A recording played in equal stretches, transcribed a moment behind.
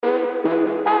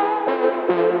Hello.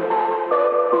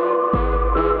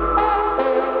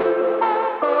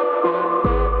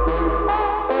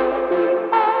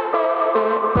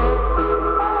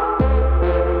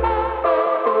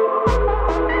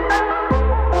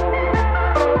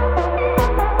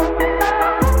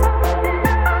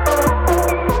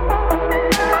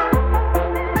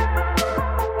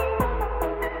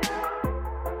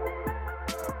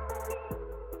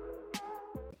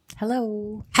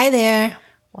 Hi there.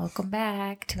 Welcome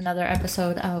back to another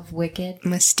episode of Wicked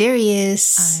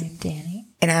Mysterious. I'm Danny.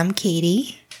 And I'm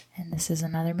Katie. And this is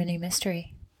another mini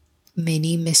mystery.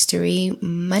 Mini Mystery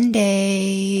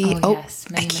Monday. Oh, yes.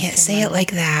 I can't say it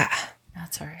like that.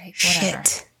 That's all right. Whatever.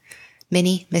 Shit.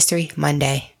 Mini Mystery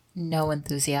Monday. No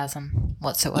enthusiasm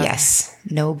whatsoever. Yes.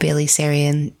 No Bailey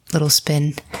Sarian little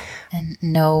spin. And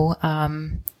no,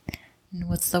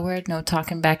 what's the word? No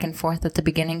talking back and forth at the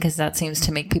beginning, because that seems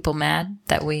to make people mad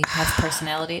that we have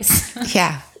personalities.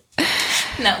 Yeah.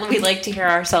 That we like to hear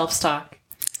ourselves talk.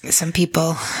 Some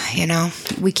people,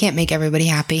 we can't make everybody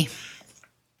happy.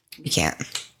 We can't.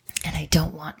 And I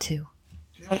don't want to.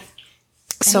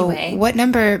 So Anyway. What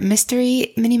number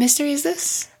mini mystery is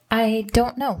this? I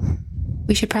don't know.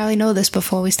 We should probably know this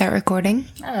before we start recording.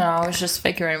 I don't know. I was just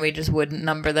figuring we just wouldn't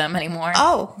number them anymore.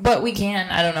 Oh. But we can.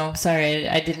 I don't know. Sorry,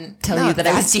 I didn't tell you that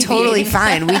I was That's deviating. totally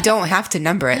fine. We don't have to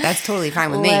number it. That's totally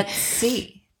fine with me. Let's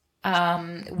see.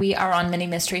 We are on Mini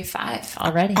Mystery 5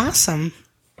 already. Awesome.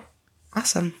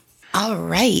 All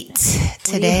right.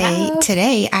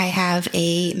 Today I have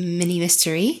a mini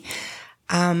mystery.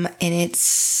 And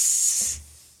it's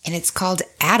called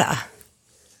Ada.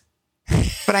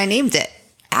 But I named it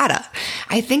Ada.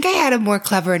 I think I had a more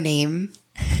clever name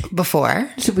before.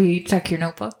 Should we check your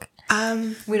notebook?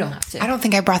 We don't have to. I don't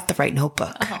think I brought the right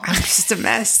notebook. Oh. I'm just a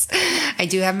mess. I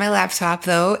do have my laptop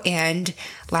though, and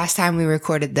last time we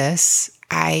recorded this,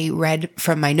 I read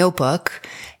from my notebook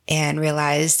and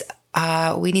realized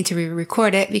we need to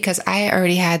re-record it because I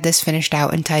already had this finished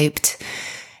out and typed,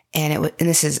 and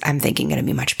this is, I'm thinking, going to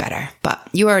be much better. But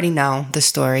you already know the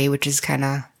story, which is kind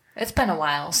of... It's been a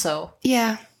while, so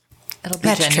Yeah. it'll be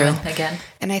That's genuine true. again.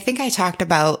 And I think I talked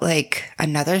about like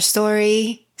another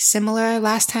story similar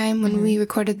last time when we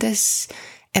recorded this,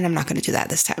 and I'm not going to do that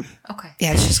this time. Okay.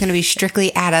 Yeah, it's just going to be strictly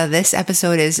Ada. This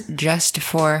episode is just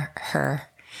for her.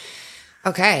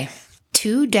 Okay.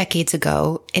 2 decades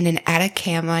ago, in an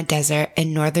Atacama desert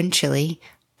in northern Chile,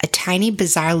 a tiny,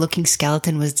 bizarre-looking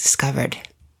skeleton was discovered.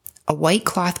 A white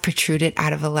cloth protruded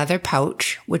out of a leather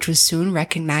pouch, which was soon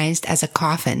recognized as a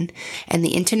coffin, and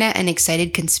the internet and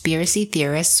excited conspiracy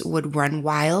theorists would run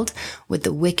wild with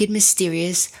the wicked,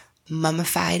 mysterious,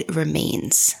 mummified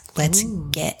remains. Let's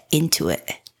get into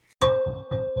it.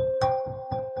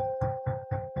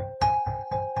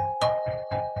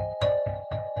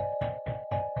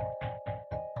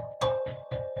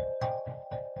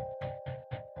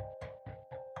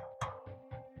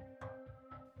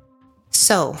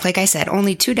 So, like I said,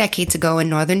 only 2 decades ago in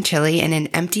northern Chile, in an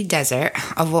empty desert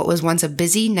of what was once a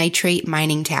busy nitrate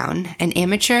mining town, an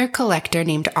amateur collector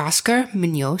named Oscar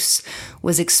Munoz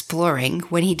was exploring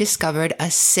when he discovered a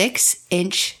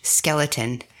 6-inch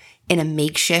skeleton in a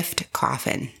makeshift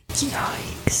coffin.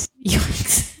 Yikes.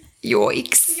 Yikes.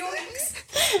 Yoicks.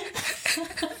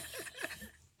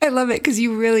 I love it because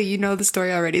you know the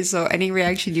story already, so any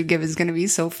reaction you give is going to be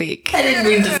so fake. I didn't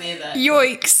mean to say that.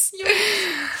 Yoicks.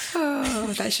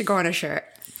 Oh, that should go on a shirt.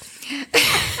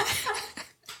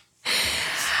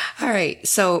 All right,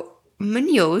 so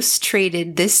Munoz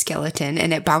traded this skeleton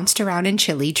and it bounced around in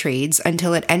Chile trades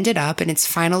until it ended up in its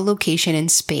final location in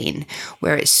Spain,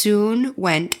 where it soon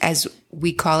went, as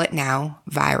we call it now,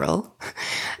 viral.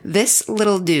 This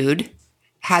little dude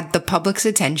had the public's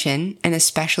attention and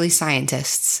especially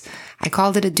scientists. I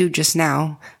called it a dude just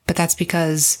now, but that's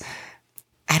because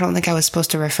I don't think I was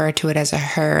supposed to refer to it as a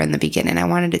her in the beginning. I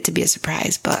wanted it to be a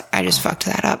surprise, but I just fucked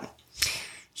that up.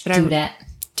 Should I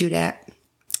do that?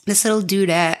 This little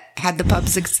dudette had the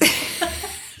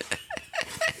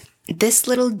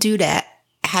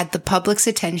public's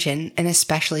attention and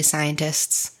especially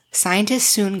scientists. Scientists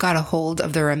soon got a hold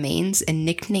of the remains and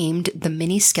nicknamed the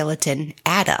mini skeleton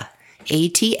Ada,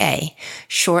 ATA,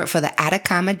 short for the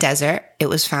Atacama Desert it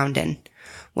was found in.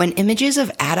 When images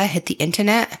of Ada hit the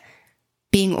internet,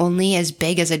 being only as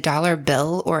big as a dollar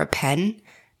bill or a pen,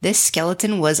 this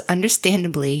skeleton was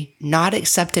understandably not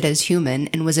accepted as human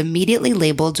and was immediately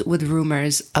labeled with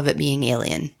rumors of it being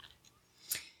alien.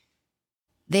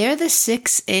 There the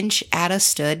 6-inch Ada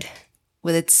stood,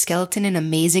 with its skeleton in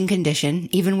amazing condition,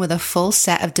 even with a full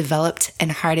set of developed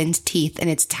and hardened teeth in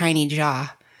its tiny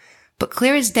jaw. but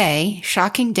clear as day,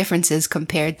 shocking differences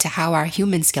compared to how our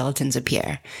human skeletons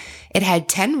appear. It had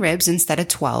 10 ribs instead of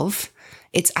 12.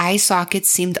 Its eye sockets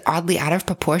seemed oddly out of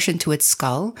proportion to its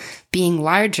skull, being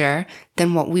larger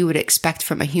than what we would expect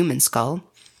from a human skull.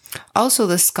 Also,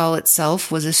 the skull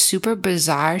itself was a super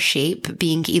bizarre shape,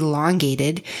 being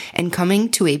elongated and coming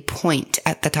to a point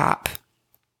at the top.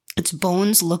 Its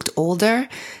bones looked older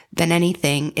than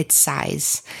anything its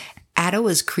size. Ada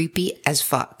was creepy as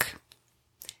fuck.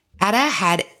 Ada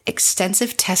had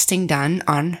extensive testing done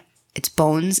on its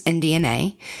bones and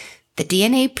DNA. The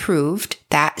DNA proved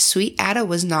that Sweet Ada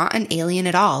was not an alien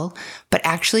at all, but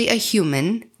actually a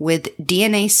human with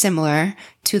DNA similar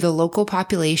to the local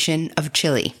population of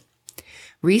Chile.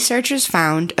 Researchers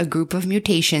found a group of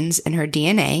mutations in her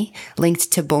DNA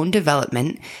linked to bone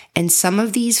development, and some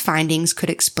of these findings could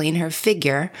explain her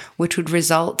figure, which would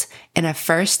result in a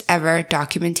first ever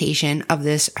documentation of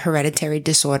this hereditary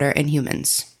disorder in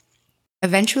humans.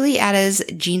 Eventually, Ada's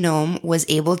genome was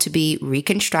able to be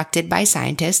reconstructed by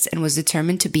scientists and was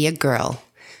determined to be a girl,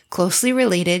 closely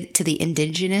related to the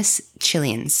indigenous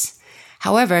Chileans.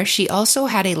 However, she also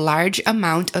had a large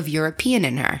amount of European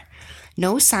in her.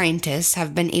 No scientists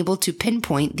have been able to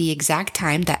pinpoint the exact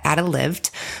time that Ada lived,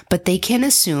 but they can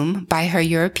assume by her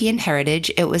European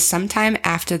heritage it was sometime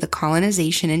after the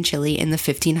colonization in Chile in the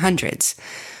 1500s.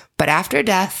 But after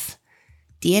death,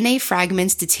 DNA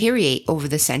fragments deteriorate over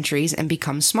the centuries and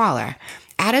become smaller.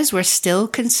 Ada's were still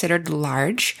considered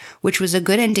large, which was a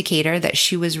good indicator that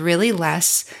she was really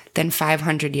less than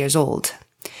 500 years old.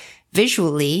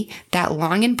 Visually, that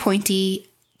long and pointy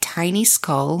tiny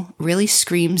skull really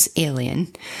screams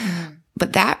alien.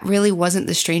 But that really wasn't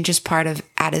the strangest part of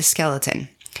Ada's skeleton.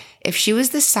 If she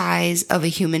was the size of a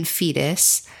human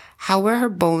fetus, how were her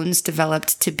bones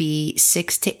developed to be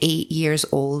 6 to 8 years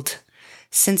old?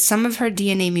 Since some of her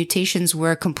DNA mutations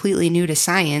were completely new to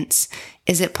science,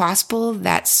 is it possible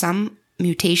that some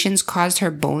mutations caused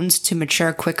her bones to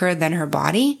mature quicker than her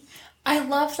body? I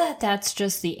love that that's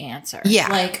just the answer. Yeah.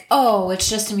 Like, oh, it's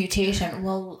just a mutation.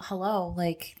 Well, hello.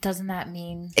 Like, doesn't that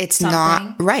mean it's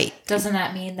something? Not right? Doesn't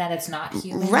that mean that it's not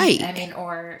human? Right.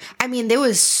 I mean, there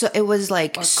was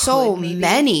so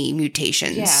many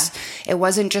mutations. Yeah. It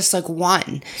wasn't just like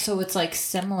one. So it's like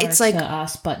similar to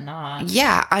us, but not.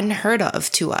 Yeah, unheard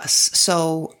of to us.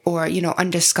 So, or,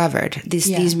 undiscovered.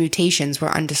 These mutations were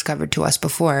undiscovered to us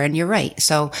before. And you're right.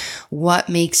 So what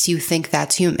makes you think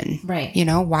that's human? Right.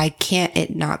 Why can't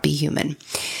it not be human?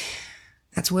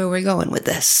 That's where we're going with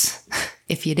this,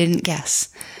 if you didn't guess.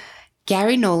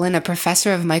 Gary Nolan, a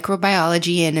professor of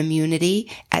microbiology and immunity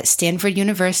at Stanford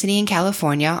University in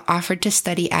California, offered to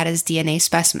study Ada's DNA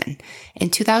specimen. In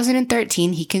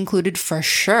 2013, he concluded for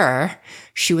sure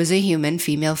she was a human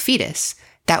female fetus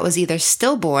that was either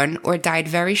stillborn or died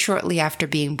very shortly after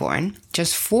being born,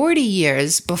 just 40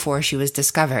 years before she was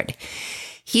discovered.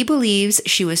 He believes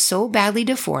she was so badly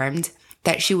deformed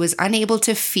that she was unable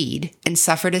to feed and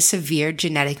suffered a severe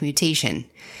genetic mutation.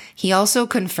 He also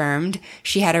confirmed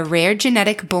she had a rare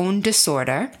genetic bone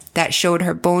disorder that showed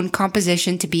her bone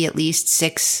composition to be at least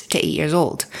 6 to 8 years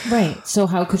old. Right. So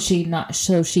how could she not?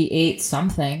 So she ate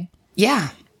something. Yeah.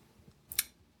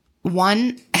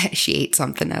 She ate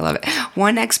something. I love it.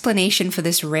 One explanation for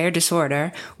this rare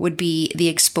disorder would be the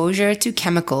exposure to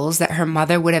chemicals that her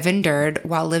mother would have endured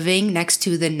while living next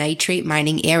to the nitrate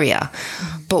mining area.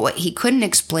 But what he couldn't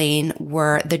explain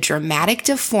were the dramatic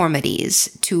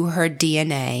deformities to her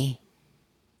DNA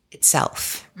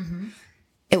itself. Mm-hmm.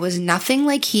 It was nothing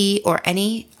like he or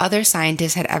any other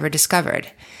scientist had ever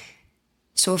discovered.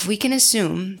 So if we can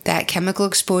assume that chemical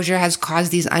exposure has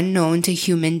caused these unknown to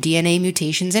human DNA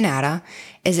mutations in Ada,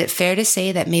 is it fair to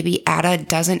say that maybe Ada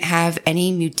doesn't have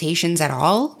any mutations at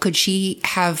all? Could she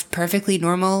have perfectly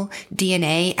normal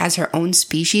DNA as her own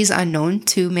species unknown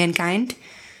to mankind?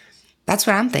 That's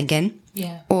what I'm thinking.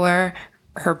 Yeah. Or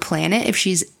her planet, if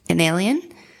she's an alien?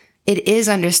 It is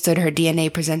understood her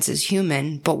DNA presents as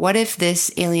human, but what if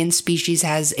this alien species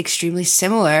has extremely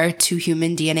similar to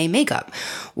human DNA makeup?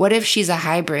 What if she's a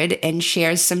hybrid and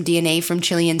shares some DNA from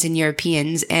Chileans and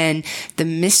Europeans, and the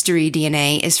mystery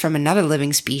DNA is from another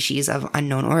living species of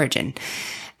unknown origin?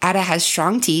 Ada has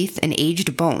strong teeth and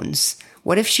aged bones.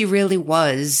 What if she really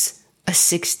was a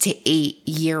 6 to 8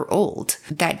 year old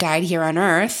that died here on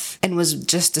Earth and was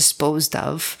just disposed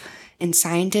of? And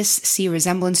scientists see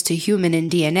resemblance to human in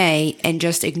DNA and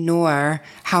just ignore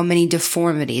how many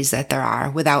deformities that there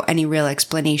are without any real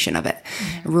explanation of it.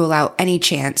 Mm-hmm. Rule out any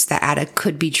chance that Ada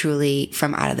could be truly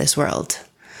from out of this world.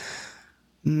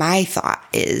 My thought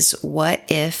is, what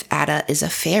if Ada is a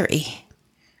fairy?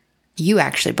 You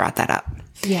actually brought that up.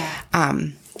 Yeah.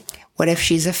 What if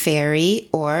she's a fairy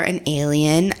or an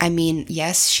alien? I mean,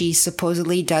 yes, she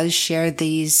supposedly does share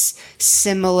these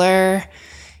similar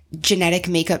genetic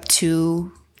makeup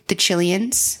to the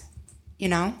Chileans,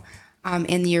 and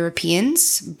the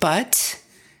Europeans, but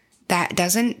that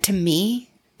doesn't, to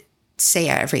me, say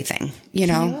everything,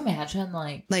 Can you imagine,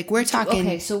 like we're talking.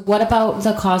 Okay, so what about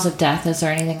the cause of death? Is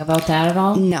there anything about that at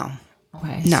all? No.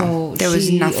 Okay. No, so there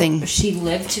was nothing. She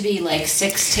lived to be like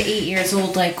 6 to 8 years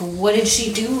old. Like, what did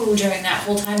she do during that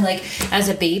whole time? Like, as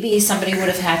a baby, somebody would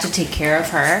have had to take care of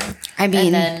her. I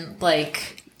mean, and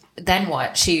then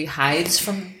what? She hides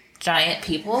from giant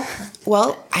people?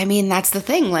 Well, I mean, that's the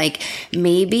thing. Like,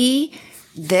 maybe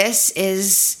this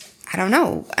is, I don't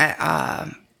know,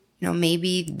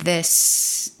 maybe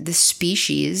this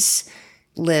species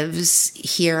lives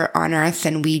here on Earth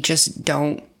and we just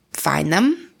don't find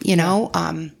them,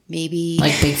 maybe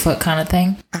like Bigfoot kind of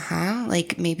thing.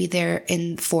 Like maybe they're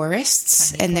in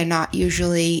forests and they're not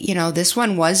usually, this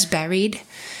one was buried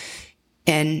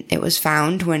and it was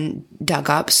found when dug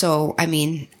up. So, I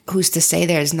mean, who's to say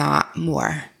there's not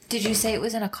more? Did you say it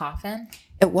was in a coffin?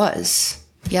 It was.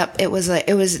 Yep. It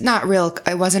was not real.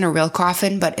 It wasn't a real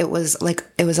coffin, but it was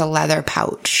a leather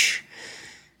pouch.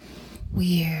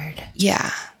 Weird.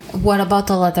 Yeah. What about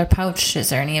the leather pouch? Is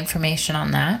there any information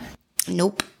on that?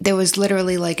 Nope. There was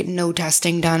literally no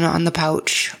testing done on the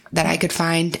pouch that I could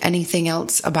find. Anything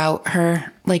else about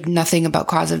her, nothing about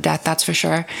cause of death, that's for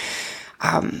sure.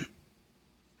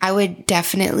 I would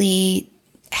definitely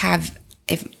have,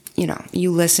 if,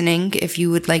 you listening, if you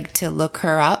would like to look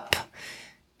her up,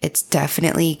 it's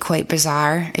definitely quite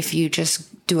bizarre. If you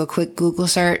just do a quick Google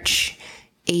search,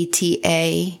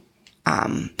 ATA,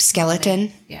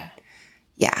 skeleton. Yeah.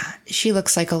 Yeah, she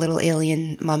looks like a little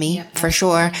alien mummy, for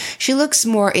sure. She looks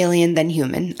more alien than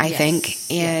human, I think.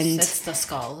 And it's the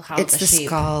skull. It's the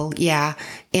skull, yeah.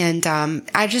 And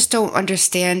I just don't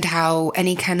understand how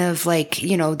any kind of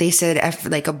they said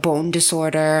a bone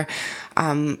disorder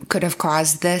could have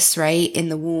caused this, right, in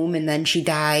the womb, and then she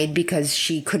died because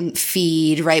she couldn't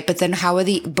feed, right? But then how are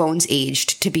the bones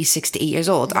aged to be 6 to 8 years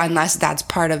old? Unless that's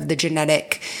part of the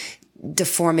genetic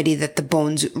deformity that the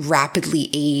bones rapidly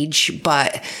age,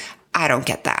 but I don't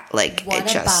get that.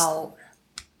 About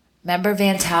remember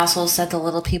Van Tassel said the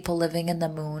little people living in the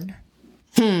moon?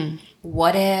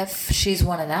 What if she's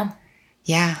one of them?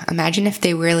 Yeah, imagine if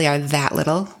they really are that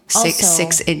little.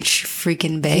 6-inch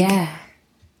freaking big. Yeah.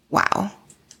 Wow.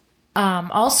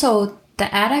 Also,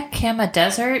 the Atacama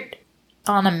Desert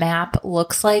on a map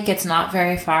looks like it's not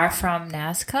very far from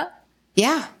Nazca.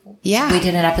 Yeah. Yeah. We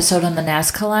did an episode on the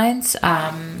Nazca lines,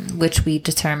 which we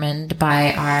determined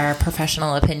by our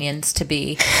professional opinions to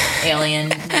be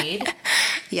alien made.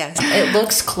 Yes. It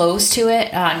looks close to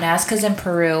it. Nazca's in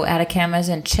Peru, Atacama's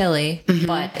in Chile,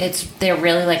 but they're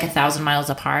really 1,000 miles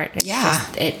apart.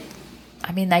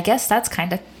 I guess that's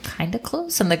kind of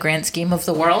close in the grand scheme of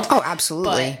the world. Oh,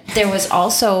 absolutely. But there was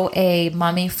also a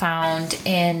mummy found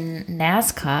in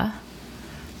Nazca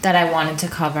that I wanted to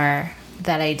cover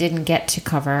that I didn't get to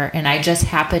cover, and I just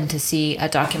happened to see a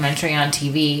documentary on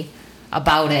TV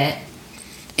about it.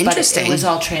 Interesting. But it was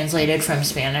all translated from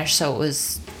Spanish, so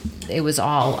it was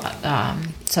all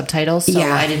subtitles, so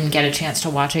I didn't get a chance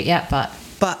to watch it yet. But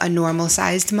a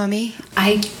normal-sized mummy?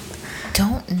 I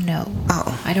don't know.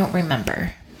 Oh. I don't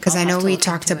remember. Because I know we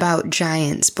talked about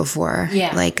giants before.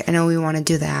 Yeah. I know we want to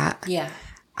do that. Yeah.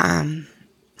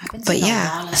 I've been seeing a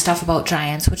lot of stuff about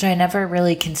giants, which I never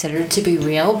really considered to be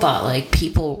real, but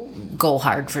people go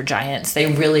hard for giants.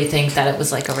 They really think that it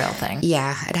was a real thing.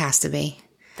 Yeah, it has to be.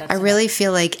 I really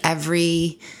feel like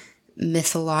every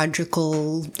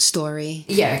mythological story.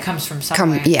 Yeah, it comes from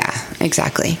somewhere. Yeah,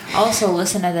 exactly. Also,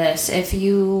 listen to this. If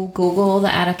you Google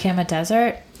the Atacama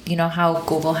Desert, you know how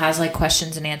Google has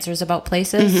questions and answers about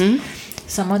places?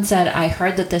 Someone said, I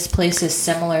heard that this place is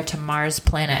similar to Mars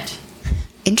planet.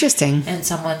 Interesting. And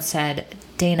someone said,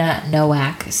 Dana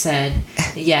Nowak said,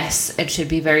 yes, it should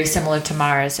be very similar to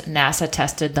Mars. NASA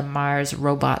tested the Mars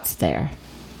robots there.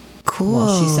 Cool.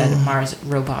 Well, she said Mars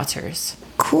roboters.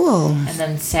 Cool. And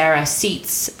then Sarah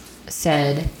Seitz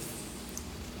said,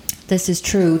 this is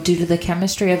true. Due to the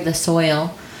chemistry of the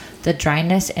soil, the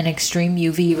dryness and extreme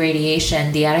UV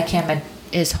radiation, the Atacama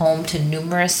is home to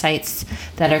numerous sites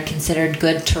that are considered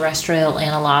good terrestrial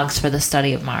analogs for the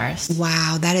study of Mars.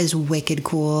 Wow, that is wicked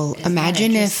cool.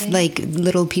 Imagine if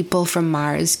little people from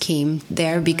Mars came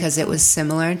there because it was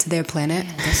similar to their planet.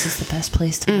 Yeah, this is the best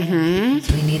place to live.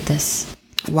 We need this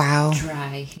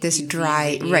dry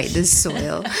this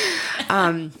soil.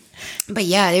 But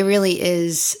yeah, it really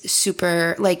is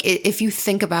super, if you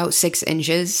think about 6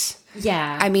 inches,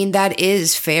 yeah, I mean, that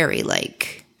is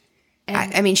fairy-like.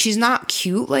 I mean, she's not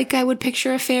cute like I would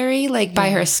picture a fairy, like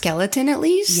by her skeleton at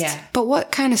least. Yeah. But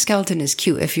what kind of skeleton is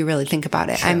cute if you really think about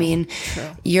it? I mean,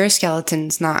 your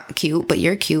skeleton's not cute, but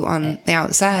you're cute on the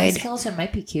outside. My skeleton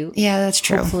might be cute. Yeah, that's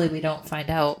true. Hopefully we don't find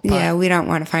out. But Yeah, we don't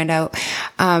want to find out.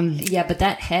 yeah, but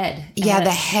that head. Yeah, the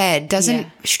head doesn't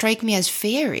strike me as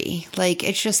fairy. Like,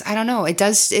 it's just, I don't know. It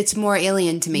does, it's more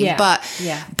alien to me. Yeah.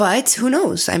 But who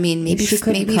knows? I mean, maybe She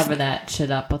couldn't cover that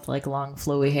shit up with like long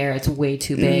flowy hair. It's way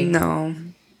too big. No.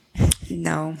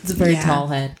 It's a very tall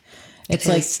head. It's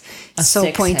like a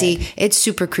so pointy. head. It's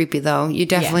super creepy though. You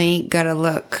definitely gotta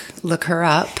look her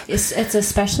up. It's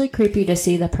especially creepy to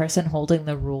see the person holding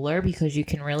the ruler because you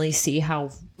can really see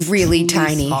how Really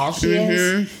tiny. small she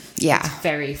is. Yeah.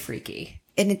 Very freaky.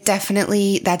 And it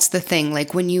definitely, that's the thing.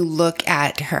 Like when you look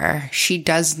at her, she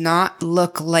does not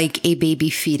look like a baby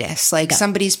fetus. Like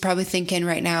somebody's probably thinking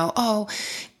right now, oh,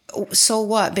 so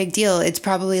what? Big deal. It's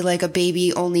probably like a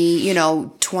baby only,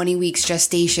 20 weeks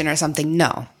gestation or something.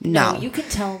 No. You can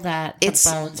tell that the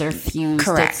bones are fused.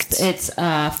 Correct. It's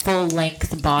a full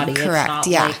length body. Correct. It's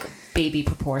not like baby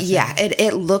proportions. Yeah,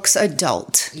 it looks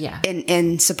adult. Yeah.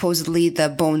 And supposedly the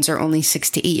bones are only 6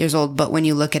 to 8 years old, but when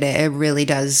you look at it, it really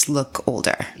does look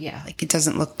older. Yeah. Like it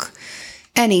doesn't look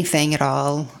anything at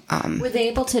all. Were they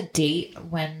able to date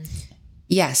when?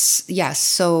 Yes.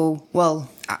 So,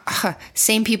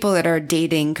 same people that are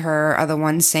dating her are the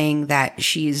ones saying that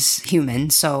she's human.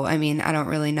 So, I mean, I don't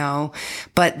really know,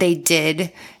 but this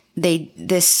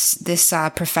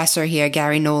professor here,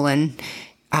 Gary Nolan,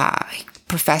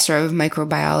 professor of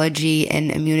microbiology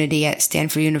and immunity at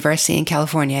Stanford University in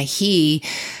California, he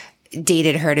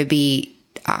dated her to be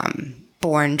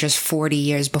born just 40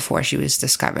 years before she was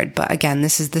discovered. But again,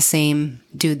 this is the same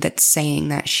dude that's saying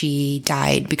that she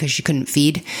died because she couldn't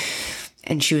feed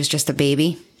and she was just a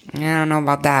baby. I don't know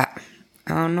about that.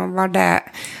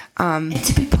 And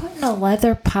to be put in a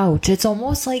leather pouch, it's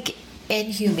almost like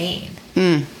inhumane.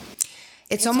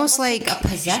 It's almost like a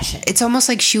possession. It's almost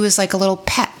like she was like a little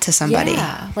pet to somebody.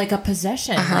 Yeah, like a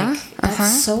possession.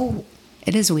 That's so...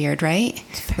 It is weird, right?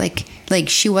 Like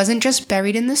she wasn't just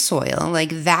buried in the soil. Like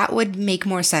that would make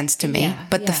more sense to me.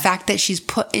 But the fact that she's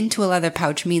put into a leather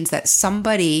pouch means that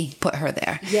somebody put her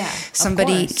there. Yeah,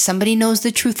 somebody knows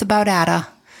the truth about Ada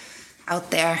out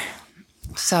there.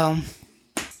 So,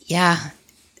 yeah,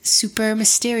 super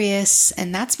mysterious.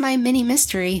 And that's my mini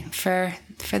mystery for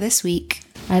this week.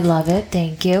 I love it.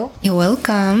 Thank you. You're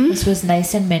welcome. This was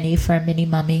nice and mini for a mini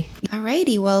mummy.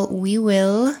 Alrighty, well, we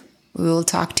will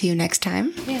talk to you next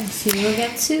time. Yeah, see you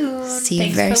again soon. See you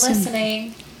Thanks very for soon.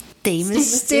 listening. Stay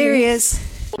mysterious.